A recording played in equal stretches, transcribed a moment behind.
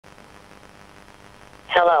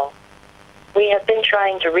Hello. We have been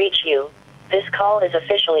trying to reach you. This call is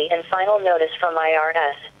officially and final notice from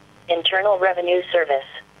IRS, Internal Revenue Service.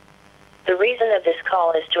 The reason of this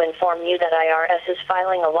call is to inform you that IRS is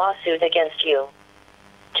filing a lawsuit against you.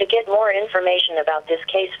 To get more information about this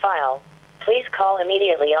case file, please call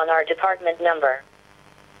immediately on our department number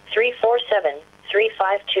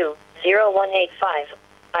 347-352-0185.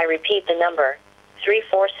 I repeat the number,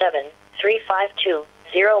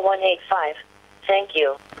 347-352-0185. Thank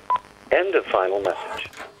you. End of final message.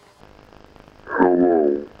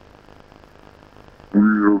 Hello. We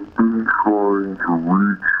have been trying to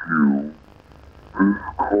reach you. This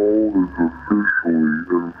call is officially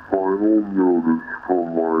and final notice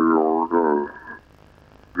from IRS,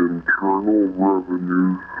 Internal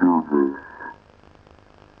Revenue Service.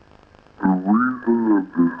 The reason of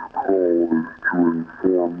this call is to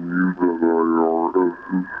inform you that IRS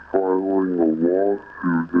is filing a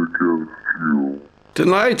lawsuit against you.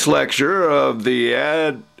 Tonight's lecture of the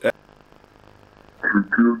ad... To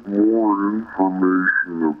get more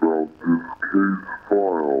information about this case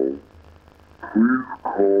file, please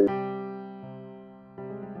call...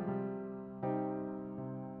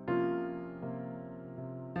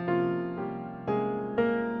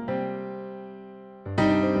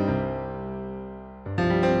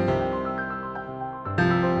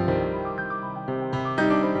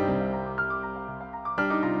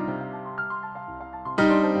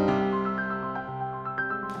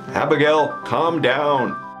 Abigail, calm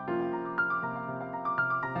down.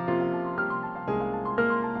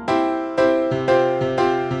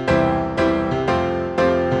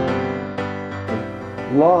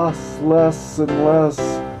 Loss less and less.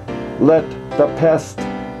 Let the pest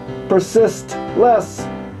persist less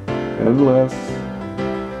and less.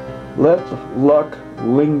 Let luck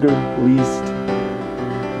linger least.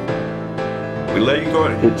 We let you go.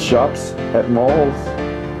 It shops at malls,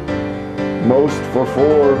 most for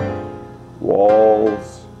four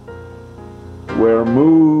walls, where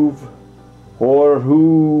move or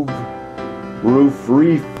hoove, roof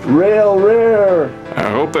reef, rail rare. I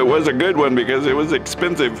hope it was a good one because it was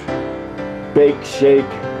expensive. Bake shake,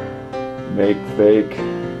 make fake,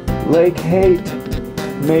 lake hate,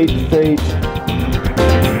 make fate.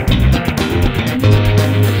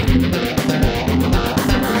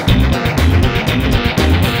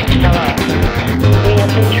 Hello. We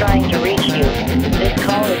have been trying to reach you. This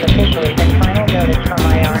call is officially and final notice from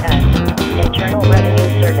IRS, Internal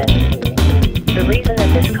Revenue Service. The reason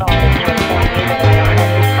of this call is to inform you that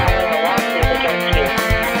IRS is filing a lawsuit against you.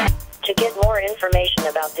 To get more information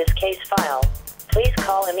about this case file, please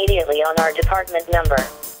call immediately on our department number.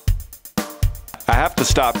 I have to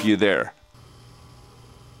stop you there.